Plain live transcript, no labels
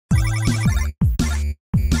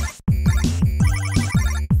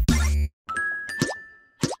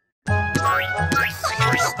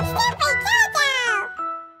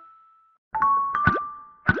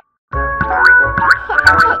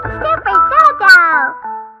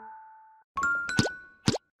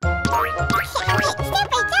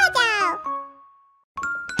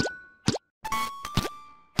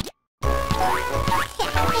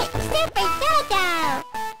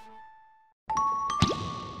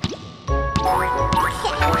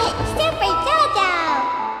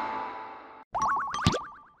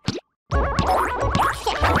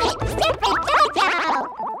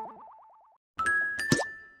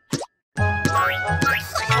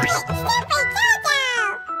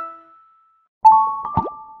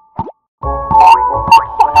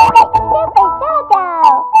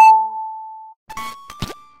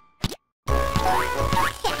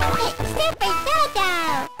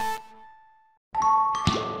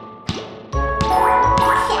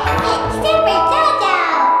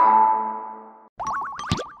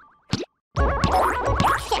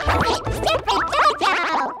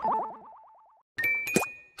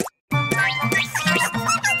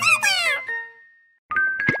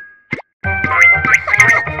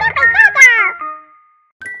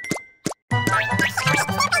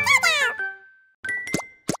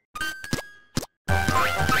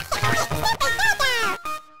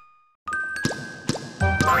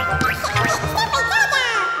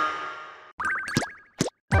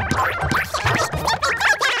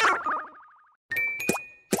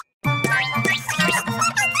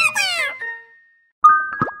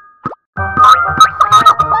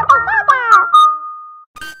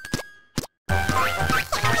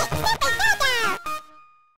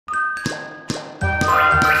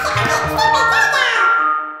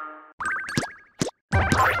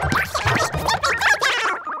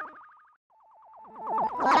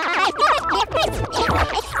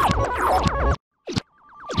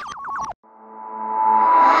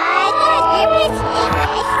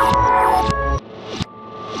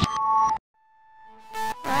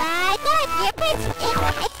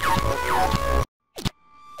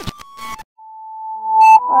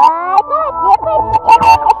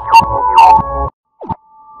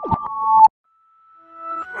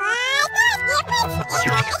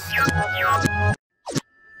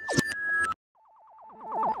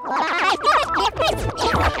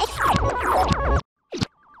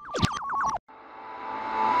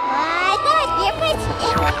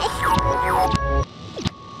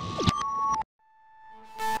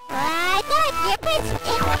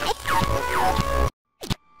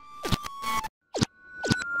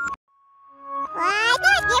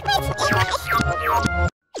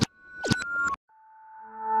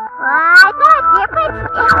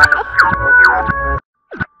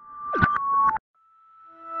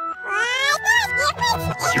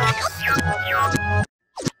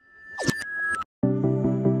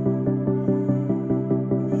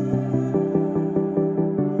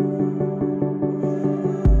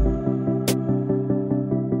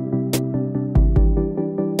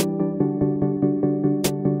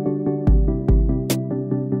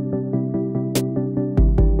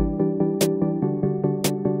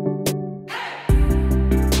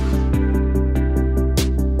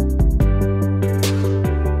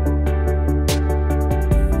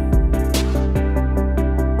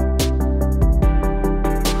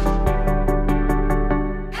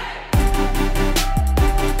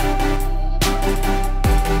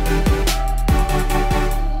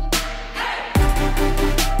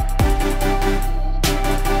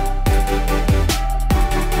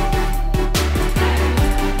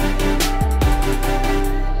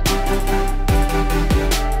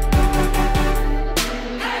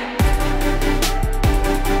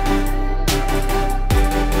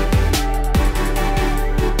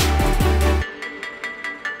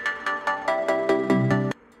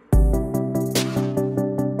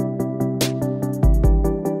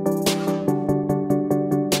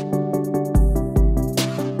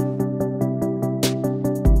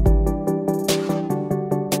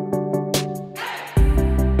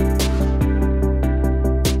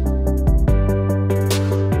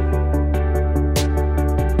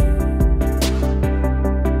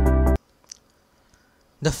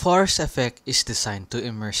The forest effect is designed to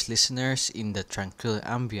immerse listeners in the tranquil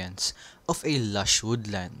ambience of a lush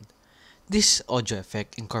woodland. This audio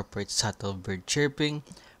effect incorporates subtle bird chirping,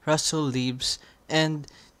 rustle leaves, and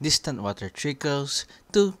distant water trickles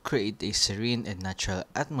to create a serene and natural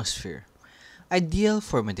atmosphere. Ideal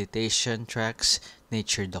for meditation tracks,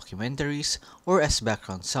 nature documentaries, or as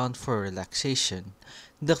background sound for relaxation,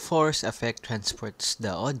 the forest effect transports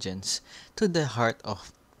the audience to the heart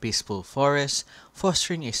of peaceful forest,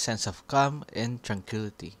 fostering a sense of calm and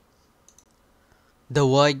tranquility. The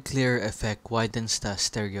wide clear effect widens the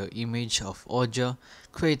stereo image of audio,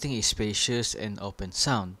 creating a spacious and open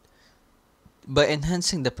sound. By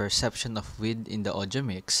enhancing the perception of width in the audio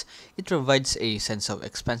mix, it provides a sense of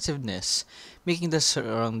expansiveness, making the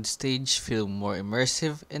surround stage feel more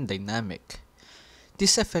immersive and dynamic.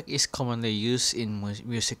 This effect is commonly used in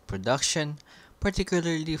music production,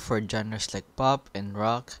 particularly for genres like pop and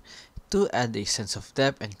rock, to add a sense of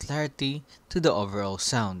depth and clarity to the overall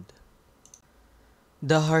sound.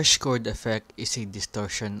 The harsh chord effect is a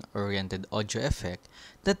distortion-oriented audio effect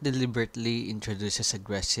that deliberately introduces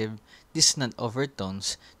aggressive, dissonant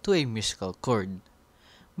overtones to a musical chord.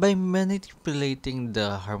 By manipulating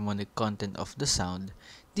the harmonic content of the sound,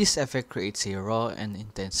 this effect creates a raw and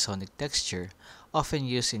intense sonic texture, often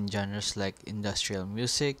used in genres like industrial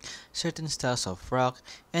music, certain styles of rock,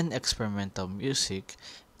 and experimental music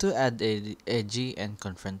to add an edgy and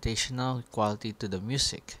confrontational quality to the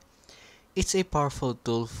music. It's a powerful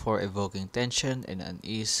tool for evoking tension and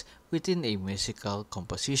unease within a musical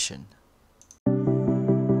composition.